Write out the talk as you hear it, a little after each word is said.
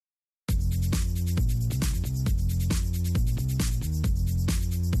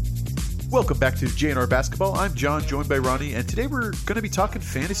Welcome back to JNR Basketball. I'm John, joined by Ronnie, and today we're going to be talking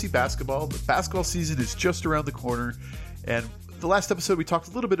fantasy basketball. The basketball season is just around the corner, and the last episode we talked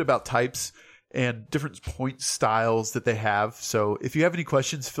a little bit about types and different point styles that they have. So if you have any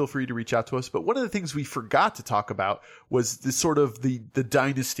questions, feel free to reach out to us. But one of the things we forgot to talk about was the sort of the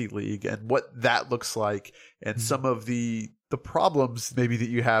Dynasty League and what that looks like, and some of the problems maybe that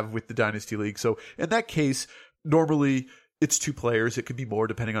you have with the Dynasty League. So in that case, normally it's 2 players. It could be more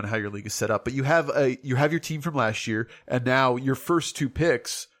depending on how your league is set up. But you have your team from last year, and now your first 2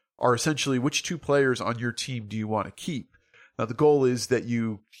 picks are essentially which 2 players on your team do you want to keep. Now the goal is that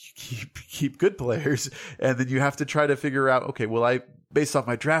you keep good players, and then you have to try to figure out, okay, will I, based off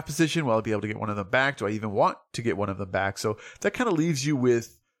my draft position, will I be able to get one of them back? Do I even want to get one of them back? So that kind of leaves you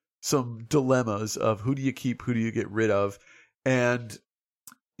with some dilemmas of who do you keep, who do you get rid of, and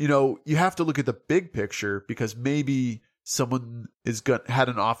you have to look at the big picture, because maybe someone had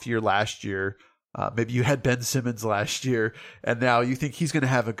an off year last year. Maybe you had Ben Simmons last year, and now you think he's going to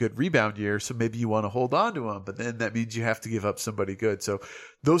have a good rebound year, so maybe you want to hold on to him, but then that means you have to give up somebody good. So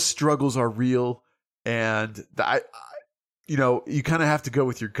those struggles are real, and you kind of have to go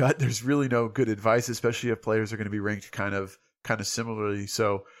with your gut. There's really no good advice, especially if players are going to be ranked kind of similarly.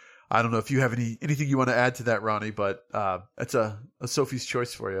 So I don't know if you have anything you want to add to that, Ronnie, but it's a Sophie's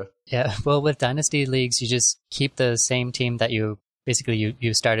choice for you. Yeah, well, with Dynasty Leagues, you just keep the same team that you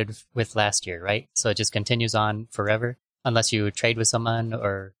started with last year, right? So it just continues on forever, unless you trade with someone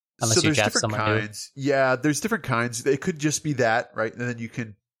or unless you draft someone kinds. New. Yeah, there's different kinds. It could just be that, right? And then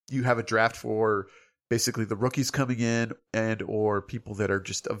you have a draft for basically the rookies coming in and or people that are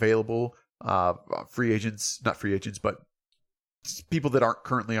just available, not free agents, but people that aren't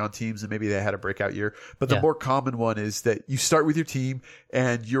currently on teams and maybe they had a breakout year. But the more common one is that you start with your team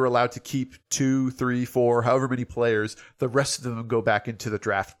and you're allowed to keep 2, 3, 4, however many players. The rest of them go back into the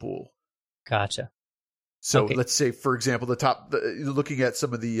draft pool. Gotcha. So let's say, for example, looking at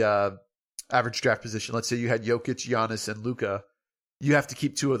some of the average draft position, let's say you had Jokic, Giannis, and Luka. You have to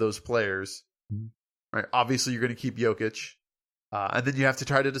keep 2 of those players, right? Obviously, you're going to keep Jokic. And then you have to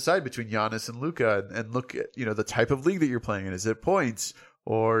try to decide between Giannis and Luka and look at, the type of league that you're playing in. Is it points,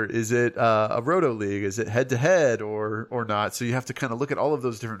 or is it a roto league? Is it head to head or not? So you have to kind of look at all of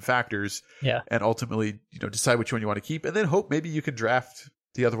those different factors and ultimately, decide which one you want to keep, and then hope maybe you can draft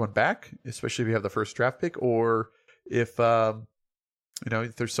the other one back, especially if you have the first draft pick, or if,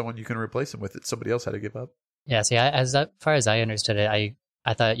 if there's someone you can replace him with that somebody else had to give up. Yeah. See, as far as I understood it,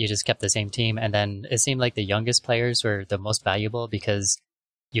 I thought you just kept the same team, and then it seemed like the youngest players were the most valuable because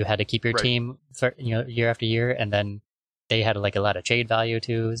you had to keep your team for, year after year, and then they had like a lot of trade value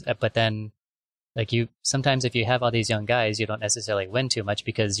too. But then, like sometimes if you have all these young guys, you don't necessarily win too much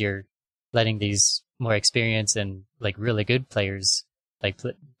because you're letting these more experienced and like really good players like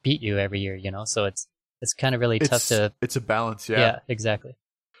beat you every year. So it's kind of really tough to. It's a balance, yeah. Yeah, exactly.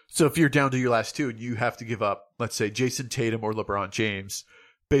 So if you're down to your last 2 and you have to give up, let's say, Jason Tatum or LeBron James,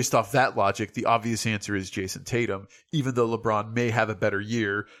 based off that logic, the obvious answer is Jason Tatum, even though LeBron may have a better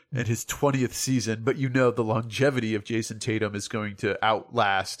year in his 20th season. But the longevity of Jason Tatum is going to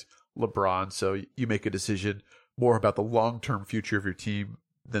outlast LeBron. So you make a decision more about the long-term future of your team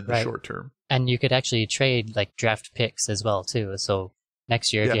than the short term. And you could actually trade like draft picks as well, too. So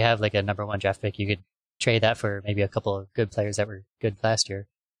next year, if you have like a number 1 draft pick, you could trade that for maybe a couple of good players that were good last year.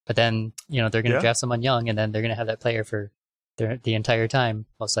 But then, they're going to draft someone young, and then they're going to have that player for the entire time,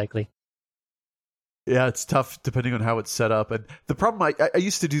 most likely. Yeah, it's tough depending on how it's set up. And the problem, I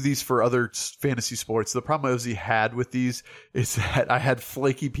used to do these for other fantasy sports. The problem I usually had with these is that I had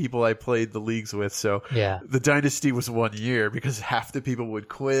flaky people I played the leagues with. So the dynasty was 1 year because half the people would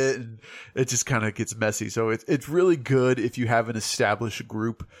quit, and it just kind of gets messy. So it's really good if you have an established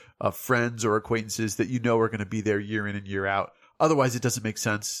group of friends or acquaintances that are going to be there year in and year out. Otherwise, it doesn't make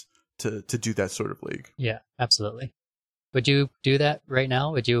sense to do that sort of league. Yeah, absolutely. Would you do that right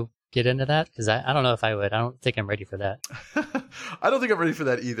now? Would you get into that? Because I don't know if I would. I don't think I'm ready for that. I don't think I'm ready for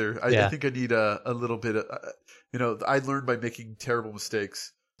that either. I think I need a little bit of, I learned by making terrible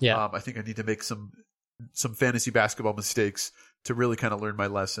mistakes. Yeah. I think I need to make some fantasy basketball mistakes to really kind of learn my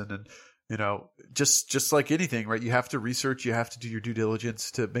lesson. And, just like anything, right? You have to research, you have to do your due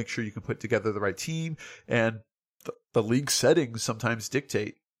diligence to make sure you can put together the right team, and the league settings sometimes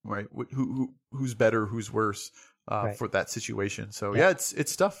dictate, right? Who's better, who's worse for that situation. So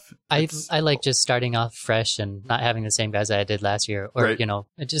it's tough. I like just starting off fresh and not having the same guys I did last year, or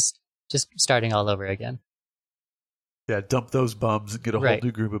just starting all over again. Yeah, dump those bums and get a whole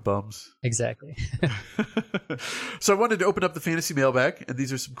new group of bums. Exactly. So I wanted to open up the fantasy mailbag, and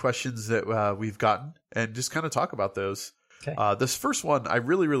these are some questions that we've gotten, and just kind of talk about those. Okay. This first one I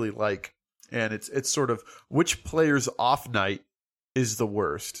really, really like. and it's sort of which player's off night is the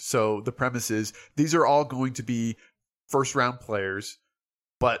worst. So the premise is these are all going to be first round players,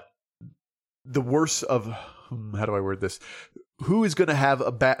 but the worst of how do I word this? Who is going to have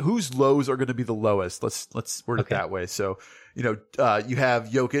whose lows are going to be the lowest? Let's word it that way. So, you have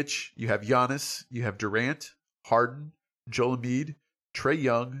Jokic, you have Giannis, you have Durant, Harden, Joel Embiid, Trae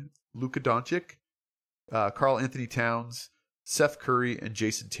Young, Luka Doncic, Karl Anthony Towns, Seth Curry, and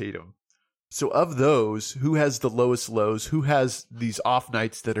Jason Tatum. So of those, who has the lowest lows? Who has these off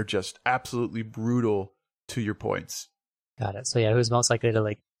nights that are just absolutely brutal to your points? Got it. So yeah, who's most likely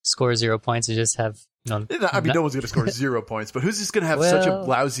to score 0 points and just have no one's going to score 0 points, but who's just going to have such a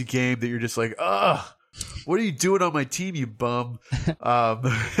lousy game that you're just like, ugh, what are you doing on my team, you bum?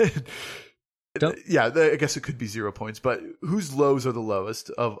 Yeah, I guess it could be 0 points, but whose lows are the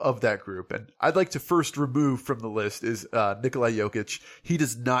lowest of that group? And I'd like to first remove from the list is Nikola Jokic. He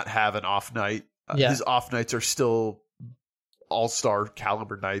does not have an off night. His off nights are still all-star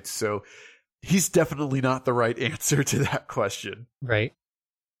caliber nights, so he's definitely not the right answer to that question. Right.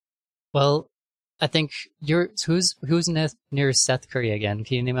 Well, I think who's near Seth Curry again?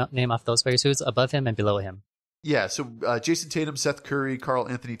 Can you name off those players? Who's above him and below him? Yeah, so Jason Tatum, Seth Curry, Karl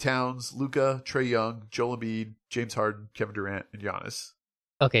Anthony Towns, Luka, Trae Young, Joel Embiid, James Harden, Kevin Durant, and Giannis.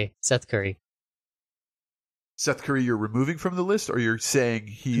 Okay, Seth Curry. Seth Curry you're removing from the list, or you're saying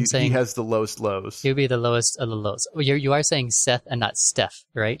he has the lowest lows? He'll be the lowest of the lows. You are saying Seth and not Steph,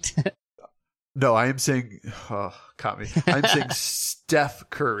 right? No, I am saying, caught me. I'm saying Steph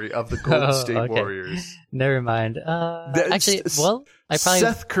Curry of the Golden State Warriors. Never mind.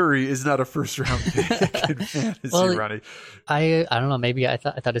 Seth Curry is not a first round pick in fantasy, Ronnie. I don't know. Maybe I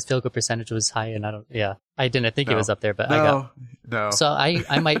thought his field goal percentage was high, and I didn't think it was up there, but no. So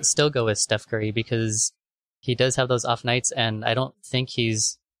I might still go with Steph Curry because he does have those off nights, and I don't think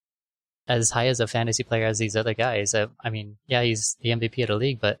he's as high as a fantasy player as these other guys. I mean, yeah, he's the MVP of the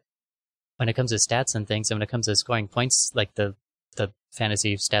league, but when it comes to stats and things, and when it comes to scoring points, like the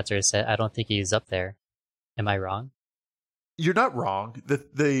fantasy stats are set, I don't think he's up there. Am I wrong? You're not wrong.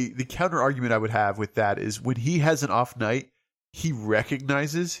 The counter argument I would have with that is when he has an off night, he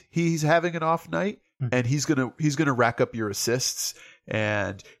recognizes he's having an off night, and he's gonna rack up your assists,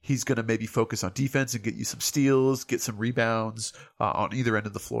 and he's gonna maybe focus on defense and get you some steals, get some rebounds on either end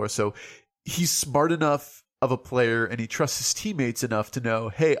of the floor. So he's smart enough of a player, and he trusts his teammates enough to know,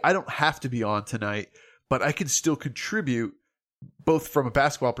 hey, I don't have to be on tonight, but I can still contribute both from a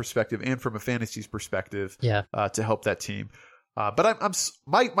basketball perspective and from a fantasy perspective to help that team. But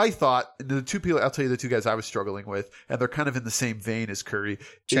my thought, the two people, I'll tell you the two guys I was struggling with, and they're kind of in the same vein as Curry,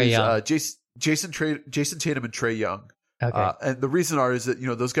 is Jason Tatum and Trae Young. Okay. And the reason is that,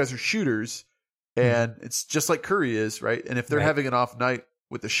 those guys are shooters, and it's just like Curry is, right? And if they're having an off night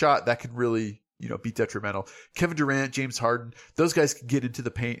with the shot, that can really be detrimental. Kevin Durant, James Harden, those guys can get into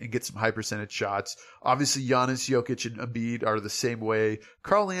the paint and get some high percentage shots. Obviously, Giannis, Jokic, and Embiid are the same way.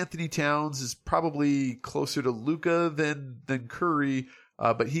 Karl Anthony Towns is probably closer to Luka than Curry,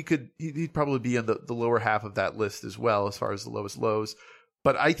 but he'd probably be in the lower half of that list as well as far as the lowest lows.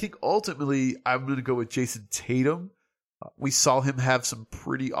 But I think ultimately I'm going to go with Jason Tatum. We saw him have some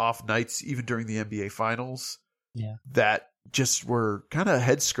pretty off nights even during the NBA Finals. Yeah, that just were kind of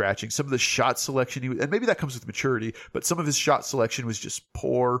head scratching. Some of the shot selection, and maybe that comes with maturity, but some of his shot selection was just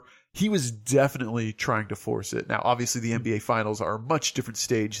poor. He was definitely trying to force it. Now, obviously the NBA Finals are a much different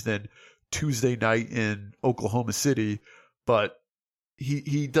stage than Tuesday night in Oklahoma City, but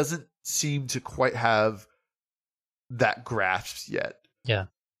he doesn't seem to quite have that grasp yet. Yeah.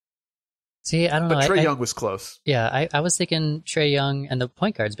 See, I don't know. But Trae Young was close. Yeah, I was thinking Trae Young and the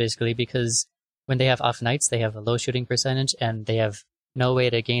point guards basically, because when they have off nights, they have a low shooting percentage, and they have no way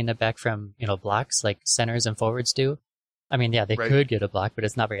to gain it back from, blocks like centers and forwards do. I mean, yeah, they could get a block, but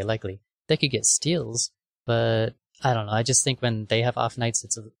it's not very likely. They could get steals, but I don't know. I just think when they have off nights,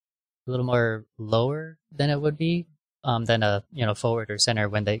 it's a little more lower than it would be than a forward or center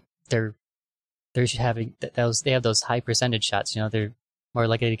when they're having those. They have those high percentage shots. They're more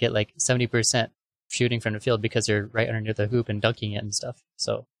likely to get like 70% shooting from the field because they're right underneath the hoop and dunking it and stuff.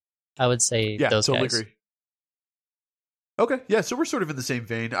 So I would say those totally guys. Agree. Okay, yeah, so we're sort of in the same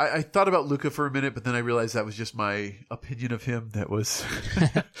vein. I thought about Luka for a minute, but then I realized that was just my opinion of him that was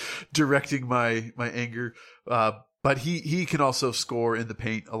directing my anger. But he can also score in the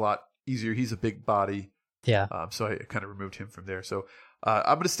paint a lot easier. He's a big body. Yeah. So I kind of removed him from there. So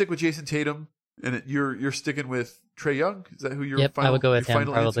I'm going to stick with Jason Tatum, and you're sticking with Trae Young. Is that who your Yep, final? I would go with him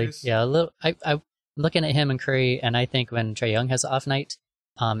probably. Is? Yeah, a little. I'm looking at him and Curry, and I think when Trae Young has an off night,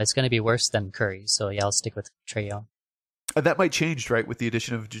 it's going to be worse than Curry. So yeah, I'll stick with Trae Young. And that might change, right, with the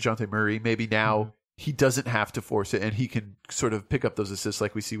addition of DeJounte Murray. Maybe now he doesn't have to force it, and he can sort of pick up those assists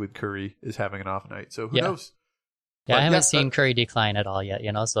like we see with Curry is having an off night. So who knows? Yeah, I haven't seen Curry decline at all yet,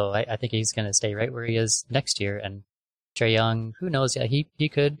 so I think he's going to stay right where he is next year. And Trae Young, who knows? Yeah, he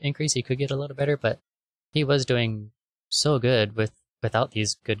could increase. He could get a little better, but he was doing so good without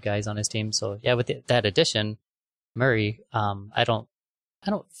these good guys on his team. So yeah, with that addition, Murray, I don't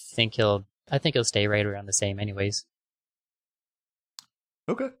think I think he'll stay right around the same anyways.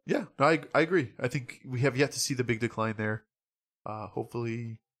 Okay. Yeah, no, I agree. I think we have yet to see the big decline there.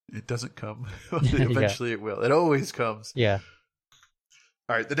 Hopefully it doesn't come. Eventually it will. It always comes. Yeah.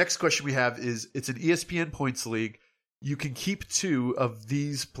 All right. The next question we have is, it's an ESPN points league. You can keep 2 of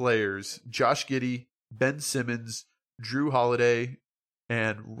these players: Josh Giddey, Ben Simmons, Drew Holiday,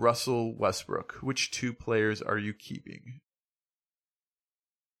 and Russell Westbrook. Which 2 players are you keeping?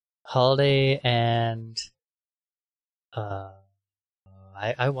 Holiday and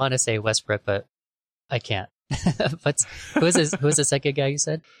I want to say Westbrook, but I can't. Who was the second guy you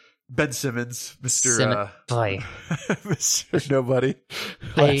said? Ben Simmons, Mr. Boy, Mr. Nobody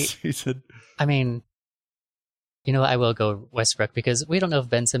last season. I mean, I will go Westbrook because we don't know if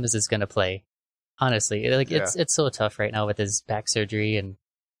Ben Simmons is going to play. Honestly, it's so tough right now with his back surgery, and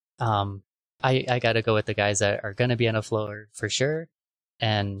I got to go with the guys that are going to be on the floor for sure,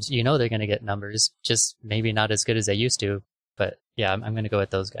 and they're going to get numbers, just maybe not as good as they used to. But yeah, I'm going to go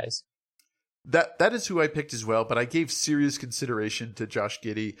with those guys. That is who I picked as well, but I gave serious consideration to Josh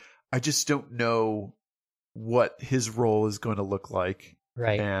Giddey. I just don't know what his role is going to look like.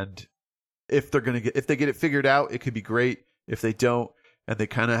 Right. And if they get it figured out, it could be great. If they don't, and they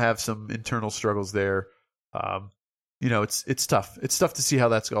kind of have some internal struggles there, it's tough. It's tough to see how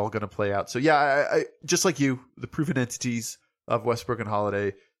that's all going to play out. So yeah, I just like you, the proven entities of Westbrook and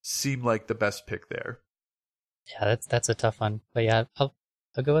Holiday seem like the best pick there. Yeah, that's a tough one. But yeah, I'll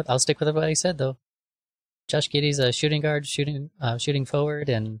stick with what I said though. Josh Giddey's a shooting guard, shooting forward,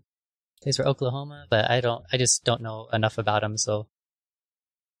 and plays for Oklahoma. But I just don't know enough about him. So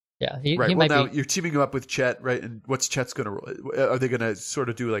yeah, he might now be. You're teaming him up with Chet, right? And what's Chet's going to? Are they going to sort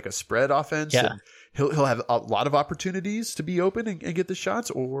of do like a spread offense? Yeah, and he'll have a lot of opportunities to be open and get the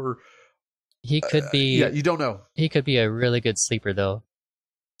shots, or he could be. Yeah, you don't know. He could be a really good sleeper though.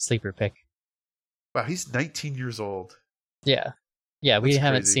 Sleeper pick. Wow, he's 19 years old. Yeah. Yeah, we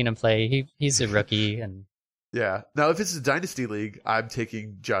haven't seen him play. He's a rookie, and yeah. Now, if it's a dynasty league, I'm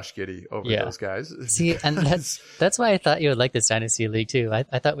taking Josh Giddey over those guys. See, and that's why I thought you would like this dynasty league too.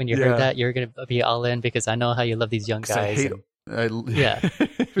 I thought when you heard that you were going to be all in because I know how you love these young guys. I hate them. Yeah,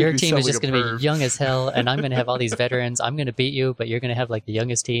 your team is just going to be young as hell, and I'm going to have all these veterans. I'm going to beat you, but you're going to have like the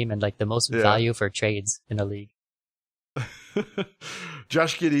youngest team and like the most value for trades in the league.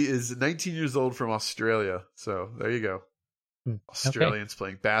 Josh Giddey is 19 years old from Australia, so there you go. Australians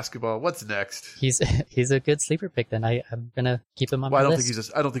playing basketball. What's next? He's a good sleeper pick. Then I'm gonna keep him on my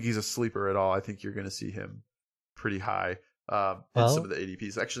list. I don't think he's a sleeper at all. I think you're gonna see him pretty high in some of the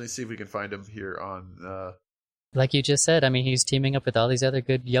ADPs. Actually, see if we can find him here on. Like you just said, I mean, he's teaming up with all these other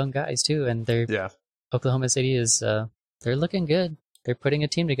good young guys too, and Oklahoma City is they're looking good. They're putting a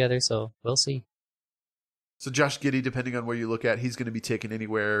team together, so we'll see. So Josh Giddey, depending on where you look at, he's going to be taken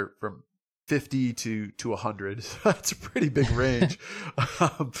anywhere from 50 to 100. That's a pretty big range.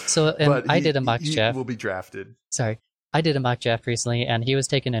 I did a mock draft. He will be drafted. Sorry, I did a mock draft recently, and he was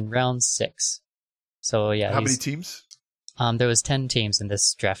taken in round 6. So yeah, how many teams? There was 10 teams in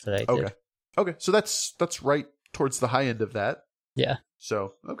this draft that I did. Okay, so that's right towards the high end of that. Yeah.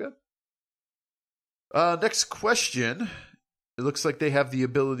 So okay. Next question. It looks like they have the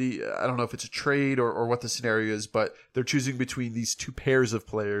ability, I don't know if it's a trade or what the scenario is, but they're choosing between these 2 pairs of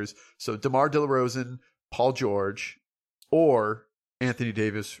players. So DeMar DeRozan, Paul George, or Anthony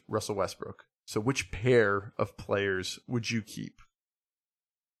Davis, Russell Westbrook. So which pair of players would you keep?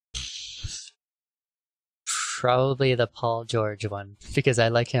 Probably the Paul George one, because I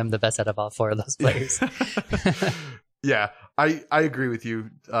like him the best out of all 4 of those players. Yeah, I agree with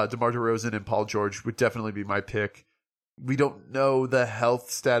you. DeMar DeRozan and Paul George would definitely be my pick. We don't know the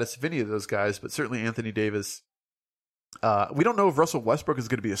health status of any of those guys, but certainly Anthony Davis. We don't know if Russell Westbrook is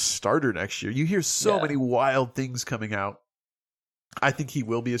going to be a starter next year. You hear so many wild things coming out. I think he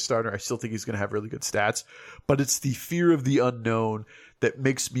will be a starter. I still think he's going to have really good stats, but it's the fear of the unknown that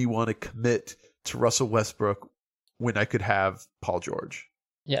makes me want to commit to Russell Westbrook when I could have Paul George.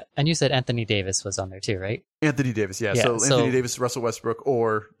 Yeah, and you said Anthony Davis was on there too, right? Anthony Davis, yeah. So Anthony Davis, Russell Westbrook,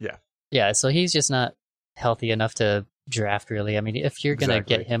 or Yeah, so he's just not healthy enough to draft, really. I mean, if you're gonna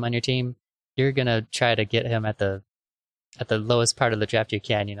get him on your team, you're gonna try to get him at the lowest part of the draft you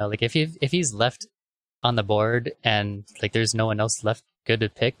can. Like if he's left on the board and like there's no one else left good to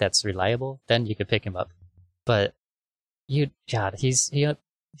pick that's reliable, then you could pick him up. But God, I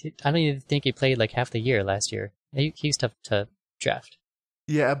don't even think he played like half the year last year. He's tough to draft.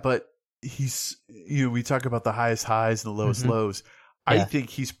 Yeah, but we talk about the highest highs and the lowest lows. Yeah. I think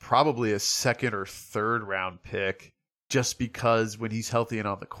he's probably a second or third round pick just because when he's healthy and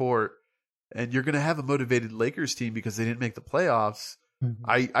on the court, and you're going to have a motivated Lakers team because they didn't make the playoffs.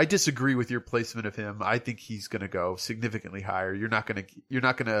 I disagree with your placement of him. I think he's going to go significantly higher. You're not going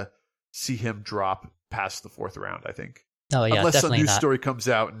to see him drop past the fourth round, I think. Oh yeah, unless some news story comes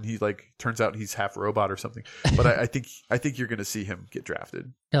out and he like turns out he's half robot or something. But I think you're going to see him get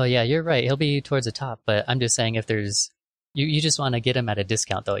drafted. Oh yeah, you're right. He'll be towards the top. But I'm just saying if there's you just want to get him at a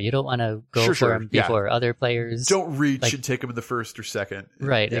discount though. You don't want to go for him before other players. Don't reach and take him in the first or second.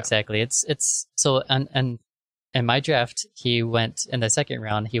 Right, exactly. It's so and in my draft he went in the second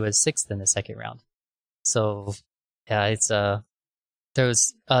round. He was 6th in the second round. So yeah, it's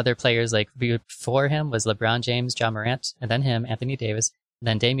those other players like before him was LeBron James, John Morant, and then him, Anthony Davis, and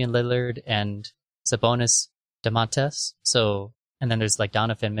then Damian Lillard and Sabonis, DeMontis. So and then there's like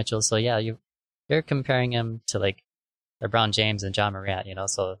Donovan Mitchell. So yeah, you're comparing him to like LeBron James and John Morant,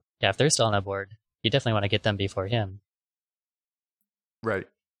 So yeah, if they're still on the board, you definitely want to get them before him, right?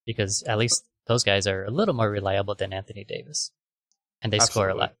 Because at least those guys are a little more reliable than Anthony Davis, and they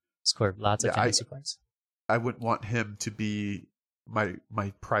score lots of fantasy points. I wouldn't want him to be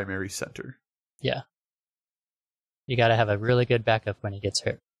my primary center. Yeah. You got to have a really good backup when he gets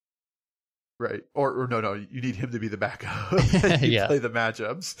hurt. Right. Or no, you need him to be the backup. You play the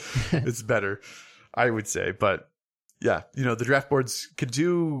matchups. It's better, I would say. But yeah, the draft boards can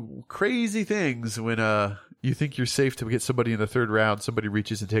do crazy things when you think you're safe to get somebody in the third round. Somebody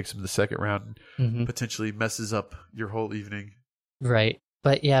reaches and takes him in the second round and potentially messes up your whole evening. Right.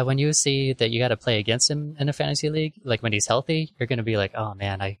 But yeah, when you see that you got to play against him in a fantasy league, like when he's healthy, you're going to be like, oh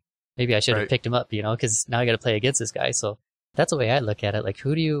man, maybe I should have picked him up, because now I got to play against this guy. So that's the way I look at it. Like,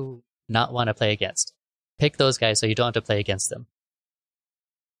 who do you not want to play against? Pick those guys so you don't have to play against them.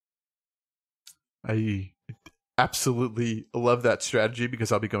 I absolutely love that strategy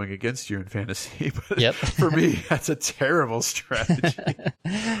because I'll be going against you in fantasy. But for me, that's a terrible strategy.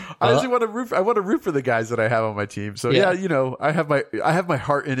 I want to root for the guys that I have on my team. So I have my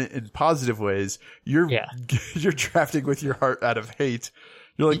heart in it in positive ways. You're drafting with your heart out of hate.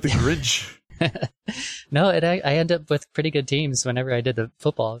 You're like the Grinch. No, I end up with pretty good teams whenever I did the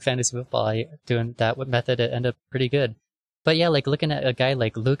fantasy football. Doing that method, it ended up pretty good. But yeah, like looking at a guy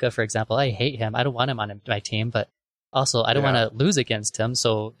like Luka, for example, I hate him. I don't want him on my team, but also I don't want to lose against him.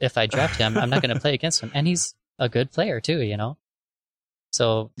 So if I draft him, I'm not going to play against him. And he's a good player too,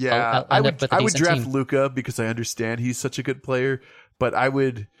 So yeah, I would draft Luka because I understand he's such a good player. But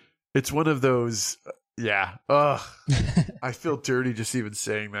it's one of those, I feel dirty just even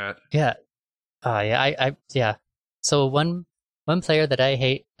saying that. Yeah. So one player that I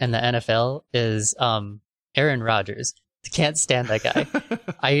hate in the NFL is Aaron Rodgers. Can't stand that guy.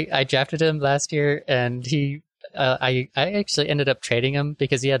 I drafted him last year, and I actually ended up trading him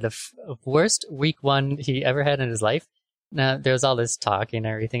because he had the worst week 1 he ever had in his life. Now there was all this talk and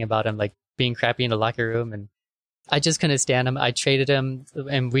everything about him like being crappy in the locker room, and I just couldn't stand him. I traded him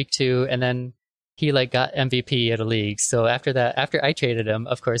in week 2, and then he like got MVP of the league. So after I traded him,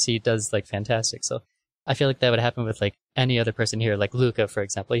 of course he does like fantastic. So I feel like that would happen with like any other person here, like Luka, for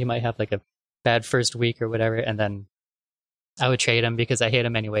example. He might have like a bad first week or whatever, and then I would trade him because I hate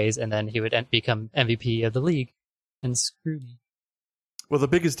him anyways, and then he would become MVP of the league and screw me. Well, the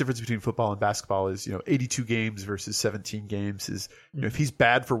biggest difference between football and basketball is, 82 games versus 17 games is, if he's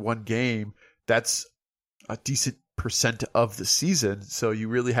bad for one game, that's a decent percent of the season. So you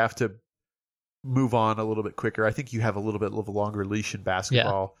really have to move on a little bit quicker. I think you have a little bit of a longer leash in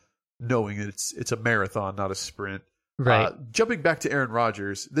basketball, knowing that it's a marathon, not a sprint. Right. Jumping back to Aaron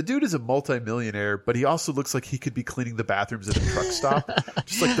Rodgers, the dude is a multimillionaire, but he also looks like he could be cleaning the bathrooms at a truck stop.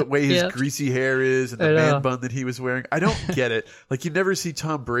 Just like the way his greasy hair is and the man bun that he was wearing. I don't get it. Like, you never see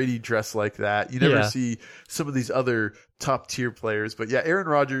Tom Brady dressed like that. You never see some of these other top tier players. But yeah, Aaron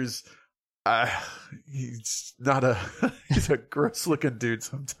Rodgers, he's a gross looking dude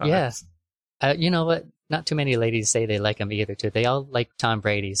sometimes. Yeah. You know what? Not too many ladies say they like him either, too. They all like Tom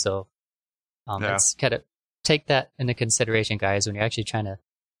Brady, so it's kind of take that into consideration, guys, when you're actually trying to.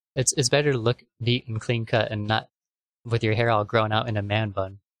 It's better to look neat and clean cut and not with your hair all grown out in a man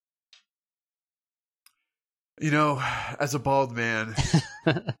bun. As a bald man,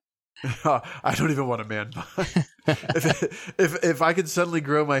 I don't even want a man bun. If I could suddenly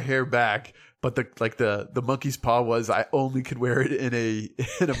grow my hair back, but the monkey's paw was I only could wear it in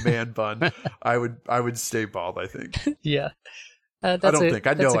a man bun, I would stay bald, I think. Yeah. I know a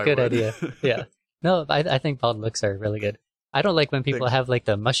good I would. idea. Yeah. No, I think bald looks are really good. I don't like when people Thanks. have like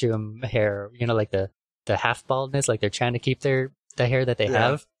the mushroom hair, like the half baldness, like they're trying to keep the hair that they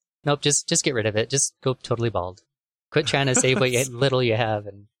have. Nope, just get rid of it. Just go totally bald. Quit trying to save what little you have,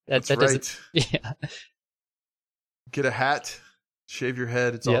 and That's that right. doesn't. Yeah, Get a hat, shave your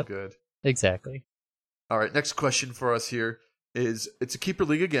head. It's all good. exactly. All right. Next question for us here is it's a keeper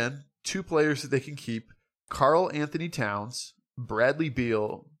league again. 2 players that they can keep: Karl Anthony Towns, Bradley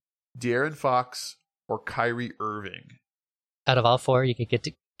Beal, De'Aaron Fox, or Kyrie Irving. Out of all 4, you could get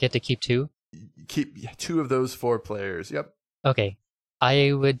to keep 2. Keep 2 of those 4 players. Yep. Okay.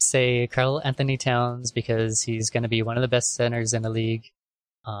 I would say Karl Anthony Towns because he's going to be one of the best centers in the league.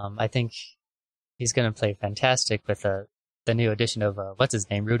 I think he's going to play fantastic with the new addition of, what's his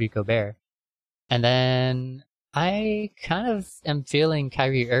name, Rudy Gobert. And then I kind of am feeling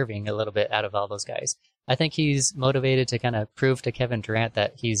Kyrie Irving a little bit out of all those guys. I think he's motivated to kind of prove to Kevin Durant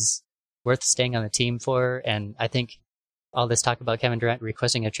that he's worth staying on the team for. And I think all this talk about Kevin Durant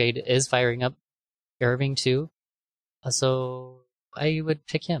requesting a trade is firing up Irving too. So I would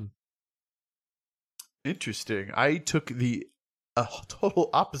pick him. Interesting. I took the total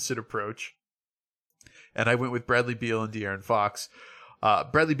opposite approach, and I went with Bradley Beal and De'Aaron Fox.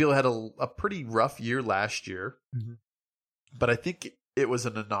 Bradley Beal had a pretty rough year last year, but I think it was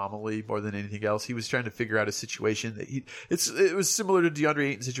an anomaly more than anything else. He was trying to figure out a situation that it was similar to DeAndre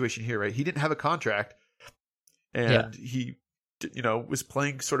Ayton's situation here, right? He didn't have a contract, and he, was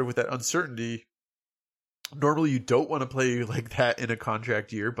playing sort of with that uncertainty. Normally you don't want to play like that in a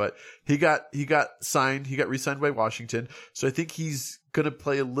contract year, but he got signed. He got re-signed by Washington. So I think he's going to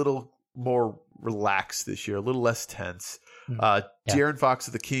play a little more relaxed this year, a little less tense. De'Aaron Fox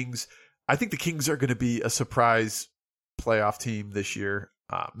of the Kings. I think the Kings are going to be a surprise playoff team this year.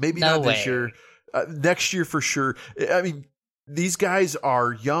 Maybe not this year. Next year for sure. I mean, these guys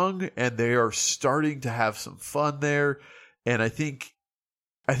are young and they are starting to have some fun there. And I think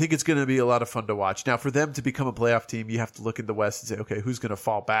it's going to be a lot of fun to watch. Now, for them to become a playoff team, you have to look in the West and say, okay, who's going to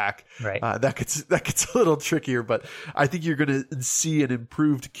fall back? Right. That gets a little trickier, but I think you're going to see an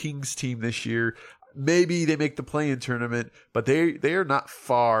improved Kings team this year. Maybe they make the play-in tournament, but they are not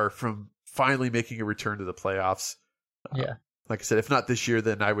far from finally making a return to the playoffs. Like I said, if not this year,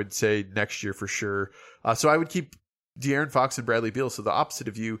 then I would say next year for sure. So I would keep De'Aaron Fox and Bradley Beal, so the opposite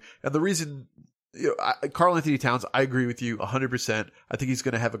of you. And the reason... Karl Anthony Towns, I agree with you 100%. I think he's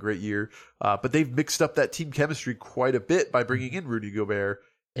going to have a great year. But they've mixed up that team chemistry quite a bit by bringing in Rudy Gobert.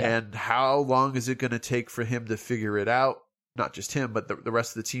 Yeah. And how long is it going to take for him to figure it out? Not just him, but the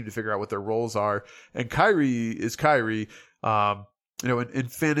rest of the team to figure out what their roles are. And Kyrie is Kyrie. In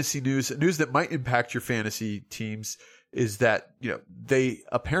fantasy news that might impact your fantasy teams is that, they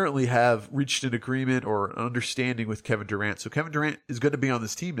apparently have reached an agreement or an understanding with Kevin Durant. So Kevin Durant is going to be on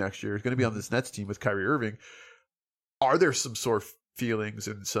this team next year. He's going to be on this Nets team with Kyrie Irving. Are there some sort of feelings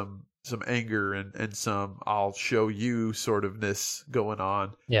and some anger and some I'll show you sort ofness going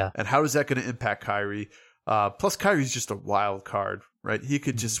on? Yeah. And how is that going to impact Kyrie? Plus Kyrie's just a wild card, right? He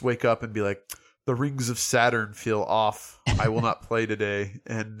could just wake up and be like, the rings of Saturn feel off. I will not play today.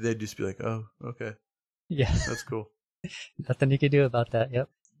 And they'd just be like, oh, okay. Yeah. That's cool. Nothing you can do about that. Yep.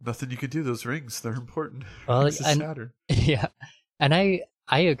 Nothing you can do. Those rings, they're important. Well, Rings of Saturn. Yeah. And I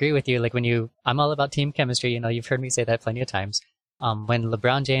agree with you. Like I'm all about team chemistry. You've heard me say that plenty of times. When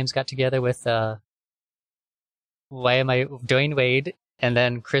LeBron James got together with, Dwayne Wade and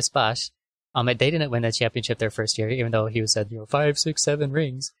then Chris Bosh, they didn't win the championship their first year, even though he said, 5, 6, 7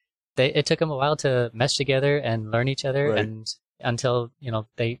 rings. It took them a while to mesh together and learn each other. Right. And until,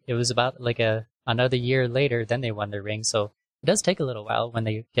 it was about like another year later, then they won their ring. So it does take a little while when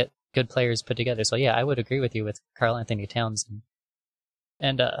they get good players put together. So yeah, I would agree with you with Karl Anthony Towns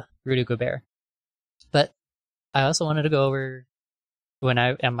and Rudy Gobert. But I also wanted to go over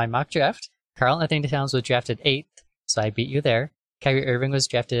in my mock draft, Karl Anthony Towns was drafted 8th, so I beat you there. Kyrie Irving was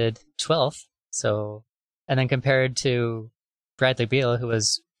drafted 12th, and then compared to Bradley Beal, who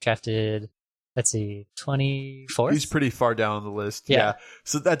was drafted, 24th? He's pretty far down on the list. Yeah.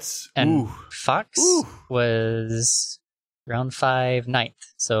 So that's... And Fox was round 5, 9th.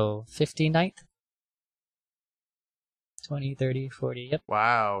 So 59th? 20, 30, 40, yep.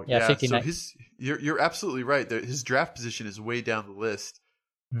 Wow. Yeah, 59th. So you're absolutely right. His draft position is way down the list.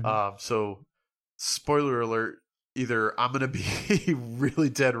 Mm-hmm. So, spoiler alert, either I'm going to be really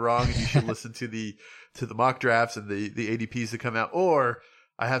dead wrong and you should listen to the mock drafts and the ADPs that come out, or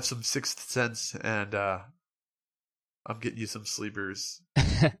I have some sixth sense and I'm getting you some sleepers.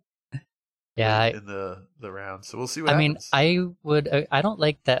 Yeah, late in the round. So we'll see what I mean, happens. I don't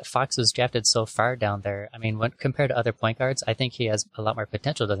like that Fox was drafted so far down there. I mean, when compared to other point guards, I think he has a lot more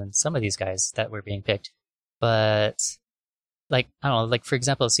potential than some of these guys that were being picked. But like, I don't know, like for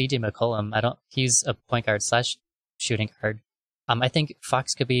example, CJ McCollum, he's a point guard slash shooting guard. I think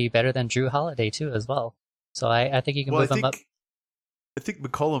Fox could be better than Drew Holiday too as well. So I think you can move him up. I think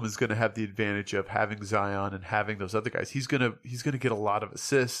McCollum is going to have the advantage of having Zion and having those other guys. He's going to get a lot of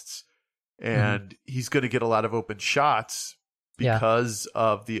assists, and he's going to get a lot of open shots because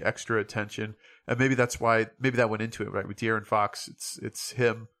of the extra attention. And maybe that's why that went into it, right? With De'Aaron Fox, it's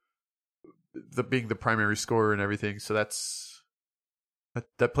him being the primary scorer and everything. So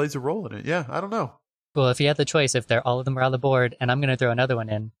that plays a role in it. Yeah, I don't know. Well, if you had the choice, if all of them are on the board, and I'm going to throw another one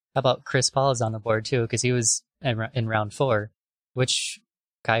in, how about Chris Paul is on the board too? Because he was in round 4. Which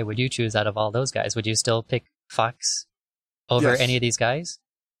guy would you choose out of all those guys? Would you still pick Fox over any of these guys?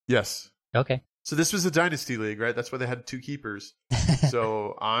 Yes. Okay. So this was a dynasty league, right? That's why they had 2 keepers.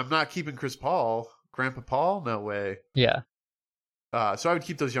 So I'm not keeping Chris Paul. Grandpa Paul? No way. Yeah. So I would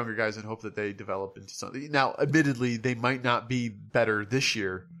keep those younger guys and hope that they develop into something. Now, admittedly, they might not be better this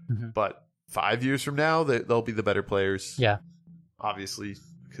year, but 5 years from now, they'll be the better players. Yeah. Obviously,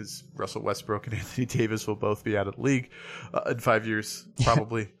 because Russell Westbrook and Anthony Davis will both be out of the league in 5 years,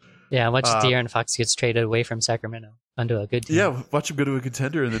 probably. Yeah, watch De'Aaron Fox gets traded away from Sacramento onto a good team. Yeah, watch him go to a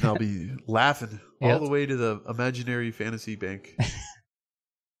contender, and then I'll be laughing all the way to the imaginary fantasy bank.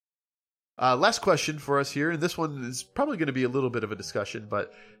 Last question for us here, and this one is probably going to be a little bit of a discussion,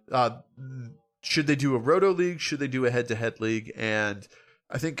 but should they do a roto league? Should they do a head-to-head league? And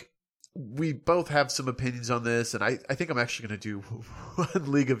I think we both have some opinions on this, and I think I'm actually going to do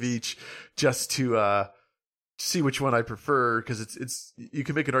one league of each just to see which one I prefer, because it's you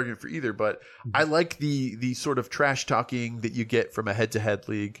can make an argument for either, but I like the sort of trash talking that you get from a head-to-head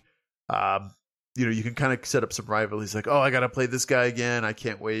league. You can kind of set up some rivalries, like, oh, I got to play this guy again. I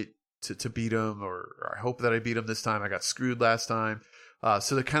can't wait to beat him, or I hope that I beat him this time. I got screwed last time.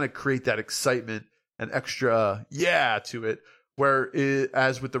 So to kind of create that excitement and extra to it.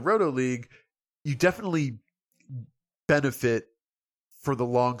 As with the Roto League, you definitely benefit for the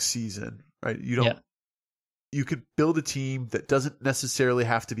long season, right? You could build a team that doesn't necessarily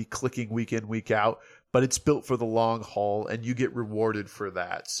have to be clicking week in, week out, but it's built for the long haul, and you get rewarded for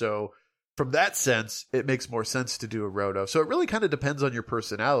that. So from that sense, it makes more sense to do a Roto. So it really kind of depends on your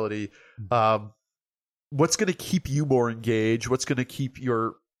personality. What's going to keep you more engaged? What's going to keep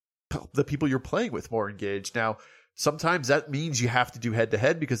the people you're playing with more engaged? Now, sometimes that means you have to do head to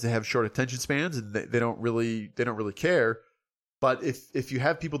head because they have short attention spans and they don't really care. But if you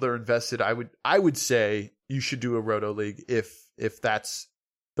have people that are invested, I would say you should do a Roto League if that's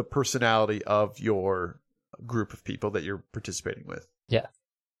the personality of your group of people that you're participating with. Yeah.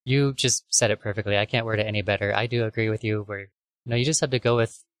 You just said it perfectly. I can't word it any better. I do agree with you where you just have to go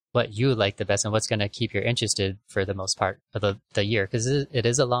with what you like the best and what's going to keep you interested for the most part of the year, because it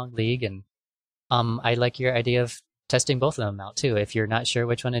is a long league. And I like your idea of testing both of them out too. If you're not sure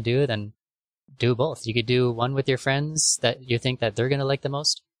which one to do, then do both. You could do one with your friends that you think that they're going to like the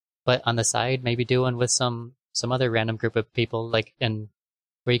most, but on the side, maybe do one with some other random group of people,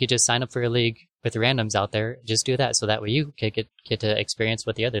 where you could just sign up for a league with randoms out there. Just do that, so that way you could get to experience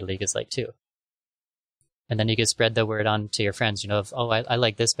what the other league is like too. And then you could spread the word on to your friends, I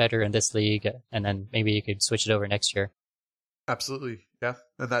like this better in this league, and then maybe you could switch it over next year. Absolutely. Yeah.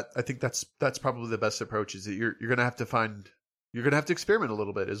 And I think that's probably the best approach, is that you're going to have to experiment a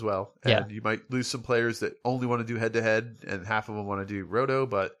little bit as well. And you might lose some players that only want to do head to head and half of them want to do Roto,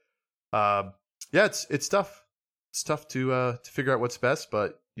 but it's tough. It's tough to figure out what's best,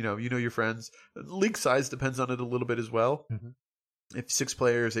 but your friends. League size depends on it a little bit as well. Mm-hmm. If 6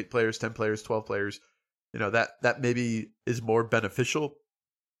 players, 8 players, 10 players, 12 players, that maybe is more beneficial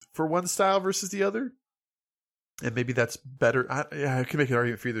for one style versus the other. And maybe that's better. I can make an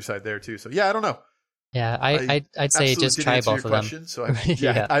argument for either side there too. So I don't know. Yeah, I'd say just try both of them. So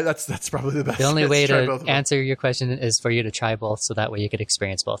that's probably the best. The only way to answer your question is for you to try both, so that way you could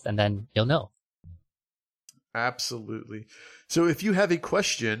experience both, and then you'll know. Absolutely. So if you have a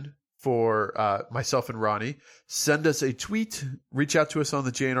question for myself and Ronnie, send us a tweet, reach out to us on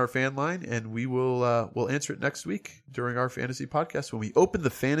the JNR fan line, and we will we'll answer it next week during our fantasy podcast when we open the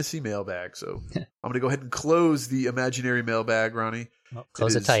fantasy mailbag. So I'm going to go ahead and close the imaginary mailbag, Ronnie. Well,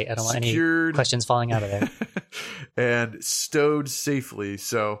 close it tight. I don't want any questions falling out of there. And stowed safely.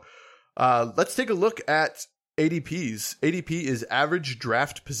 So let's take a look at ADPs. ADP is average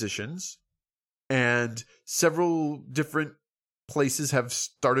draft positions, and several different places have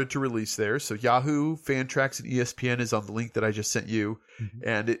started to release theirs. So Yahoo, Fantrax, and ESPN is on the link that I just sent you.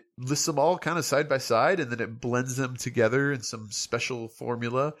 And it lists them all kind of side by side, and then it blends them together in some special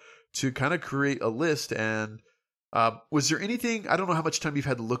formula to kind of create a list. And was there anything, I don't know how much time you've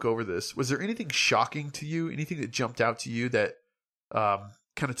had to look over this, was there anything shocking to you, anything that jumped out to you that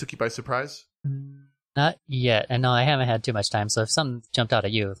kind of took you by surprise? Not yet. And no, I haven't had too much time. So if something jumped out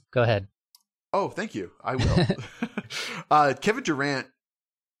at you, go ahead. Oh, thank you. I will. Kevin Durant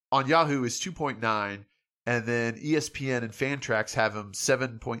on Yahoo is 2.9, and then ESPN and Fantrax have him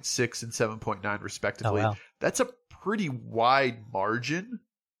 7.6 and 7.9 respectively. Oh, wow. That's a pretty wide margin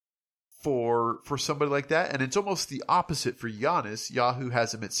for somebody like that, and it's almost the opposite for Giannis. Yahoo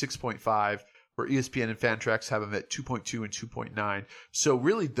has him at 6.5, where ESPN and Fantrax have him at 2.2 and 2.9. So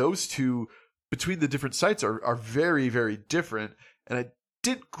really, those two between the different sites are very, very different, and I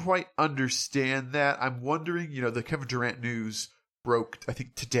didn't quite understand that. I'm wondering, the Kevin Durant news broke, I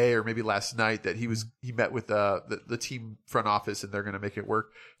think today or maybe last night, that he met with the team front office and they're going to make it work.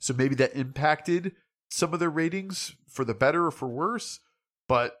 So maybe that impacted some of their ratings for the better or for worse.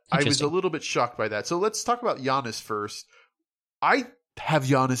 But I was a little bit shocked by that. So let's talk about Giannis first. I have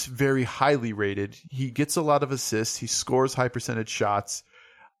Giannis very highly rated. He gets a lot of assists. He scores high percentage shots.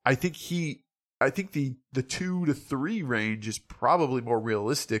 I think the 2 to 3 range is probably more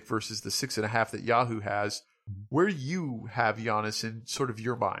realistic versus the 6.5 that Yahoo has. Where do you have Giannis in sort of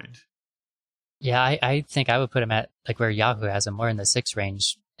your mind? Yeah, I think I would put him at like where Yahoo has him, more in the 6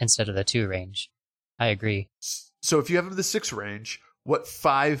 range instead of the 2 range. I agree. So if you have him in the 6 range, what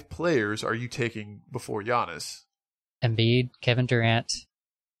 5 players are you taking before Giannis? Embiid, Kevin Durant,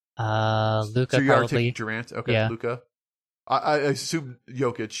 Luka. So you probably. are taking Durant? Okay, yeah. Luka. I assume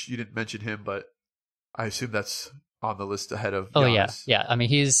Jokic, you didn't mention him, but I assume that's on the list ahead of Giannis. Oh, yeah. Yeah. I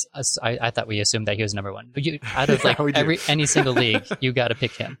mean, I thought we assumed that he was number 1. Out of like any single league, you got to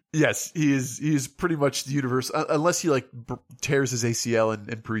pick him. Yes, he is pretty much the universe, unless he like tears his ACL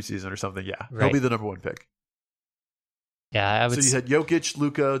in preseason or something. Yeah, right. He'll be the number 1 pick. Yeah, I would. So you had Jokic,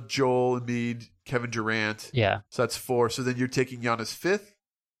 Luka, Joel Embiid, Kevin Durant. Yeah. So that's 4. So then you're taking Giannis 5th?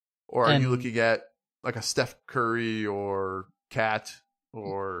 Or are you looking at like a Steph Curry or Kat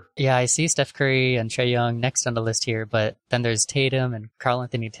or... Yeah, I see Steph Curry and Trae Young next on the list here, but then there's Tatum and Karl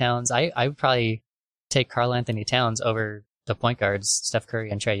Anthony Towns. I would probably take Karl Anthony Towns over the point guards, Steph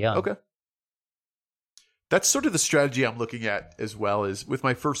Curry and Trae Young. Okay. That's sort of the strategy I'm looking at as well. Is with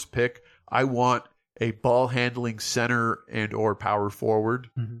my first pick, I want a ball handling center and or power forward.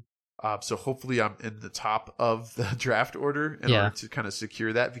 Mm-hmm. So hopefully I'm in the top of the draft order in order to kind of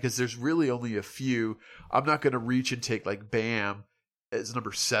secure that, because there's really only a few. I'm not going to reach and take like Bam as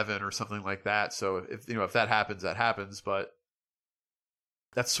number 7 or something like that. So if that happens, that happens. But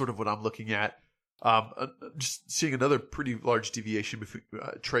that's sort of what I'm looking at. Just seeing another pretty large deviation between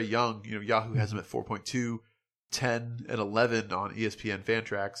Trae Young. Yahoo has him at 4.2, 10, and 11 on ESPN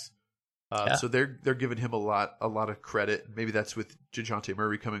Fantrax. So they're giving him a lot of credit. Maybe that's with DeJounte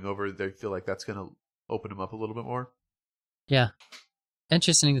Murray coming over. They feel like that's going to open him up a little bit more. Yeah,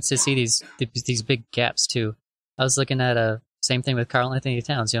 interesting to see these big gaps too. I was looking at same thing with Karl Anthony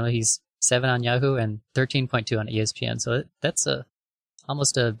Towns. He's 7 on Yahoo and 13.2 on ESPN. So that's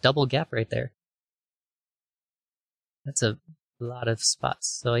almost a double gap right there. That's a lot of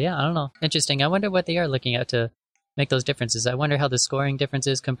spots. So yeah, I don't know. Interesting. I wonder what they are looking at to make those differences. I wonder how the scoring difference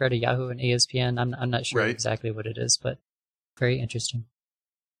is compared to Yahoo and ESPN. I'm not sure exactly what it is, but very interesting.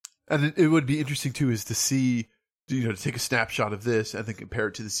 And it would be interesting too is to see, to take a snapshot of this and then compare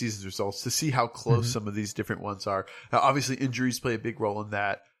it to the season's results to see how close some of these different ones are. Now, obviously, injuries play a big role in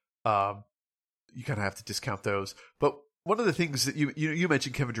that. You kind of have to discount those. But one of the things that you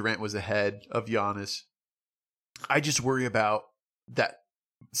mentioned, Kevin Durant was ahead of Giannis. I just worry about that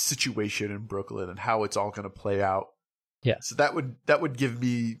situation in Brooklyn and how it's all going to play out. Yeah. So that would give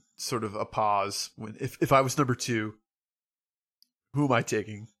me sort of a pause when if I was number 2, who am I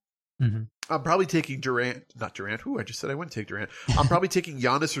taking? Mm-hmm. I'm probably taking not Durant. I just said I wouldn't take Durant. I'm probably taking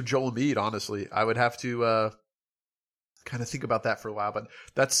Giannis or Joel Embiid. Honestly, I would have to kind of think about that for a while, but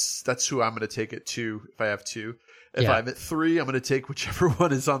that's who I'm going to take at 2 if I have 2. If I'm at 3, I'm going to take whichever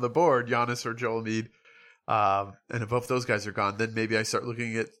one is on the board, Giannis or Joel Embiid. And if both those guys are gone, then maybe I start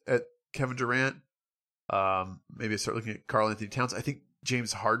looking at Kevin Durant. Maybe I start looking at Karl Anthony Towns. I think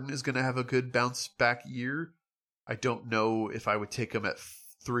James Harden is going to have a good bounce back year. I don't know if I would take him at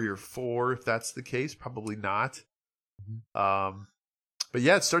 3 or 4 if that's the case. Probably not. But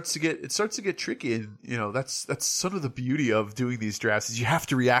yeah, it starts to get tricky, and that's sort of the beauty of doing these drafts is you have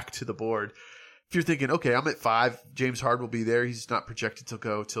to react to the board. If you're thinking, okay, I'm at 5, James Harden will be there. He's not projected to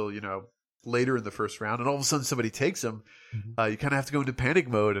go till later in the first round, and all of a sudden somebody takes him, you kind of have to go into panic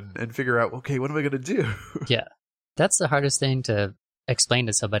mode and figure out, okay, what am I going to do? Yeah, that's the hardest thing to explain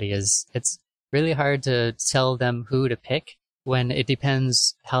to somebody. Is it's really hard to tell them who to pick when it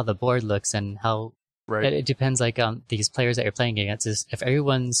depends how the board looks and how it depends like on these players that you're playing against. Is if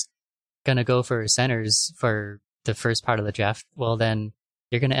everyone's gonna go for centers for the first part of the draft, well then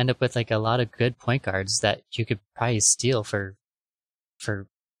you're gonna end up with like a lot of good point guards that you could probably steal for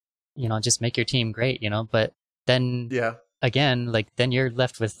just make your team great, but then again, like then you're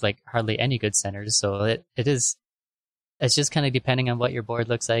left with like hardly any good centers. So it's just kind of depending on what your board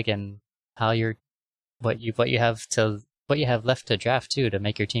looks like and how what you have left to draft too to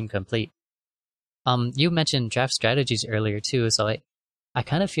make your team complete. You mentioned draft strategies earlier too, so I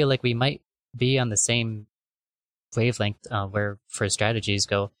kind of feel like we might be on the same wavelength where for strategies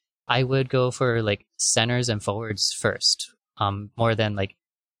go. I would go for like centers and forwards first, more than like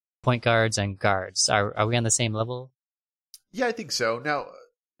point guards and guards. Are we on the same level? Yeah, I think so. Now,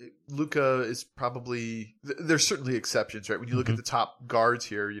 Luka is probably there's certainly exceptions, right? When you look at the top guards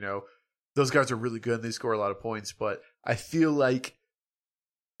here, those guys are really good and they score a lot of points, but I feel like,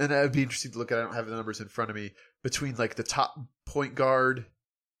 and it would be interesting to look at, I don't have the numbers in front of me, between like the top point guard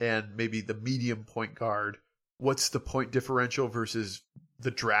and maybe the medium point guard, what's the point differential versus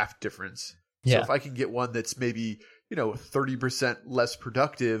the draft difference? Yeah. So if I can get one that's maybe, 30% less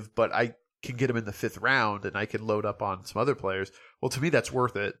productive, but I can get him in the 5th round and I can load up on some other players, well, to me, that's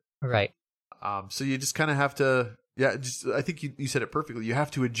worth it. Right. So you just kind of have to, I think you said it perfectly. You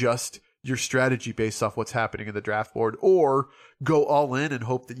have to adjust your strategy based off what's happening in the draft board, or go all in and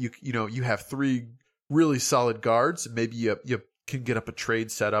hope that you have 3 really solid guards. And maybe you can get up a trade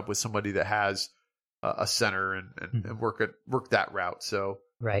setup with somebody that has a center and work that route. So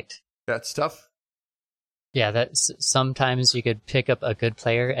right, that's tough. Yeah, sometimes you could pick up a good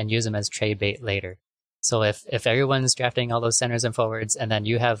player and use them as trade bait later. So if everyone's drafting all those centers and forwards, and then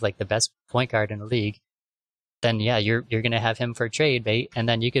you have like the best point guard in the league, then yeah, you're going to have him for trade bait, and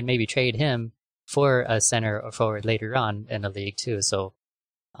then you could maybe trade him for a center or forward later on in the league too. So,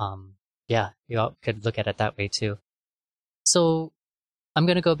 yeah, you all could look at it that way too. So I'm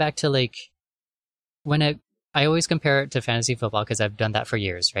going to go back to like when I always compare it to fantasy football because I've done that for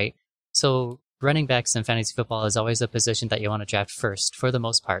years, right? So running backs in fantasy football is always a position that you want to draft first for the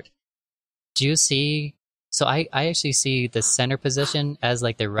most part. Do you see? So I actually see the center position as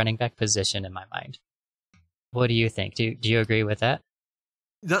like the running back position in my mind. What do you think? Do you agree with that?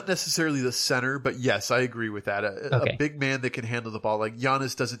 Not necessarily the center, but yes, I agree with that. A big man that can handle the ball. Like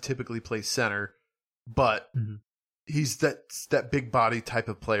Giannis doesn't typically play center, but he's that big body type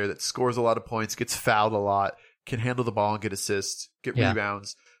of player that scores a lot of points, gets fouled a lot, can handle the ball and get assists, get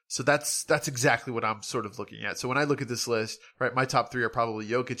rebounds. So that's exactly what I'm sort of looking at. So when I look at this list, right, my top 3 are probably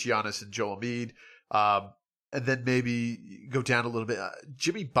Jokic, Giannis, and Joel Embiid. And then maybe go down a little bit.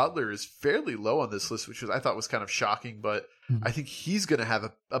 Jimmy Butler is fairly low on this list, which I thought was kind of shocking, but I think he's going to have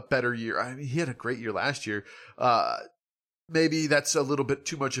a better year. I mean, he had a great year last year. Maybe that's a little bit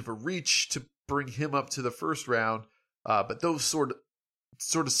too much of a reach to bring him up to the first round. But those sort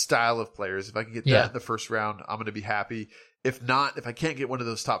of style of players, if I can get that in the first round, I'm going to be happy. If not, if I can't get one of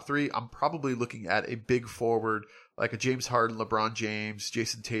those top 3, I'm probably looking at a big forward, like a James Harden, LeBron James,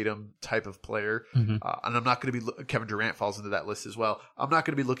 Jason Tatum type of player. And I'm not going to be Kevin Durant falls into that list as well. I'm not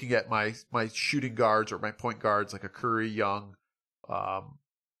going to be looking at my shooting guards or my point guards like a Curry, Young,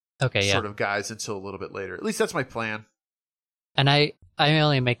 sort of guys until a little bit later. At least that's my plan. And I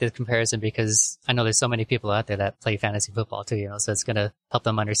only make this comparison because I know there's so many people out there that play fantasy football too, so it's going to help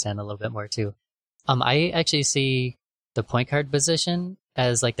them understand a little bit more too. I actually see the point guard position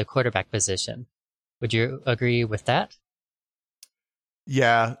as like the quarterback position. Would you agree with that?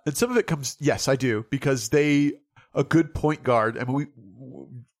 Yeah, and some of it comes, yes, I do, because a good point guard, I mean, we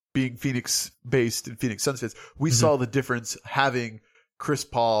being Phoenix based and Phoenix Suns fans, we saw the difference having Chris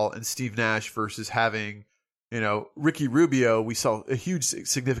Paul and Steve Nash versus having, Ricky Rubio. We saw a huge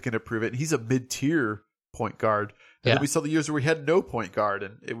significant improvement. He's a mid-tier point guard. And then we saw the years where we had no point guard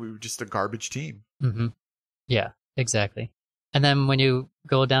and we were just a garbage team. Yeah, exactly. And then when you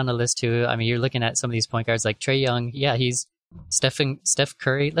go down the list too, I mean, you're looking at some of these point guards like Trae Young. Yeah, he's Steph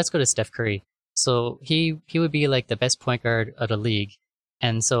Curry. Let's go to Steph Curry. So he would be like the best point guard of the league.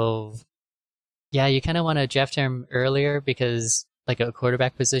 And so, yeah, you kind of want to draft him earlier because like a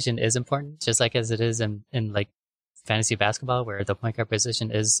quarterback position is important, just like as it is in like fantasy basketball where the point guard position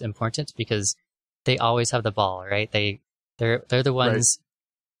is important because they always have the ball, right? They're the ones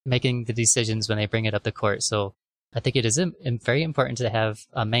making the decisions when they bring it up the court. So I think it is very important to have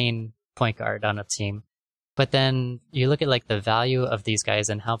a main point guard on a team. But then you look at like the value of these guys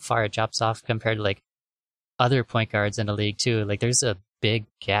and how far it drops off compared to like other point guards in the league too. Like there's a big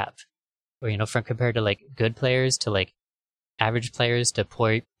gap where, from compared to like good players to like average players to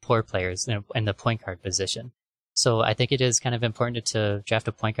poor players in the point guard position. So I think it is kind of important to draft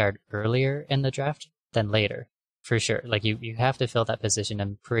a point guard earlier in the draft than later, for sure. Like you have to fill that position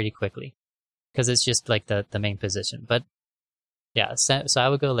in pretty quickly because it's just like the main position. But yeah, so I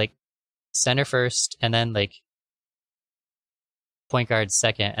would go like center first and then like point guard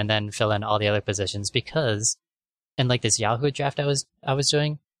second and then fill in all the other positions, because in like this Yahoo draft I was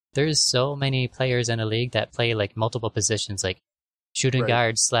doing, there's so many players in a league that play like multiple positions, like shooting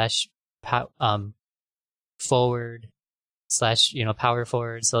guard / forward / power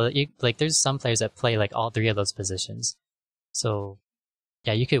forward. So there's some players that play like all three of those positions. So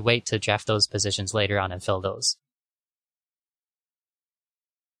yeah, you could wait to draft those positions later on and fill those.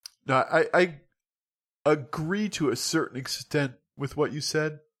 No, I agree to a certain extent with what you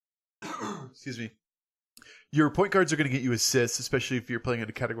said. Excuse me. Your point guards are going to get you assists, especially if you're playing in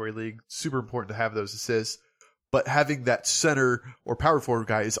a category league. Super important to have those assists. But having that center or power forward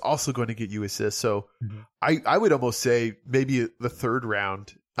guy is also going to get you assists. So I would almost say maybe the third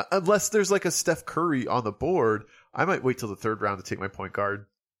round, unless there's like a Steph Curry on the board, I might wait till the third round to take my point guard.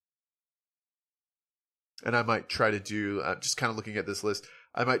 And I might try to do, just kind of looking at this list,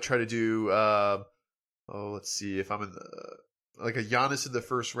 I might try to do, let's see, if I'm in like a Giannis in the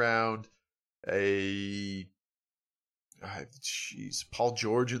first round, Paul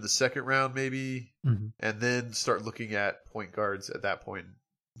George in the second round maybe, and then start looking at point guards at that point,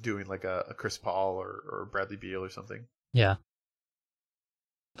 doing like a Chris Paul or Bradley Beal or something. Yeah.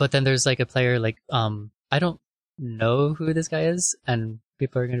 But then there's like a player like, I don't know who this guy is, and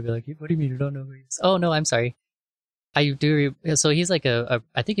people are going to be like, what do you mean you don't know who he is? Oh, no, I'm sorry. I do. So he's like I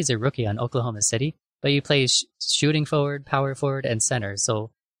think he's a rookie on Oklahoma City, but he plays shooting forward, power forward, and center.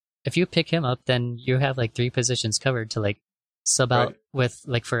 So if you pick him up, then you have like three positions covered to like sub out with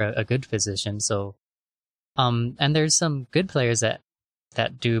like for a good position. So, and there's some good players that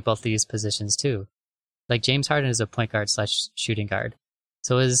do both these positions too. Like James Harden is a point guard / shooting guard.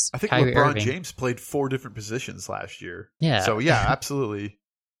 So is I think Kyrie LeBron Irving. James played 4 different positions last year. Yeah. So yeah, absolutely.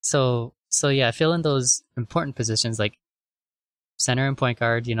 So yeah, fill in those important positions like center and point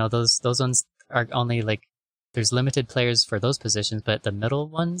guard. Those ones are only like there's limited players for those positions, but the middle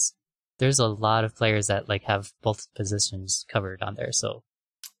ones, there's a lot of players that like have both positions covered on there. So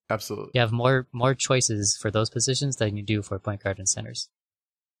absolutely, you have more choices for those positions than you do for point guard and centers.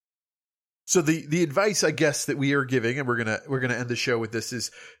 So the advice, I guess, that we are giving, and we're gonna end the show with this,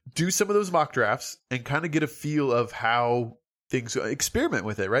 is do some of those mock drafts and kind of get a feel of how things, experiment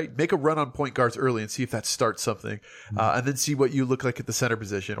with it, right? Make a run on point guards early and see if that starts something, and then see what you look like at the center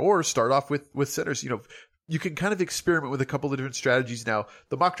position, or start off with centers. You can kind of experiment with a couple of different strategies. Now,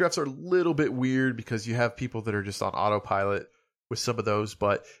 the mock drafts are a little bit weird because you have people that are just on autopilot with some of those,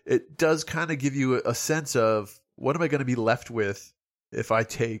 but it does kind of give you a sense of what am I going to be left with if I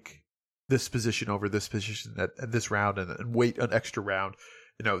take this position over this position at this round and wait an extra round.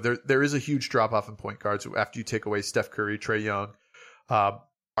 There is a huge drop off in point guards after you take away Steph Curry, Trae Young.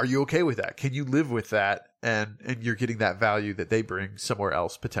 Are you okay with that? Can you live with that? And you're getting that value that they bring somewhere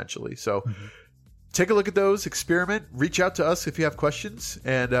else potentially. So take a look at those, experiment, reach out to us if you have questions,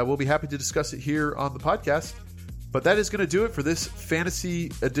 and we'll be happy to discuss it here on the podcast. But that is going to do it for this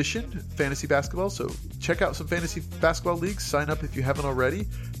fantasy edition, fantasy basketball. So check out some fantasy basketball leagues. Sign up if you haven't already.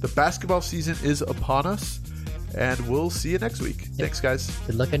 The basketball season is upon us, and we'll see you next week. Thanks, guys.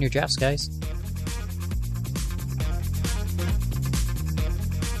 Good luck on your drafts, guys.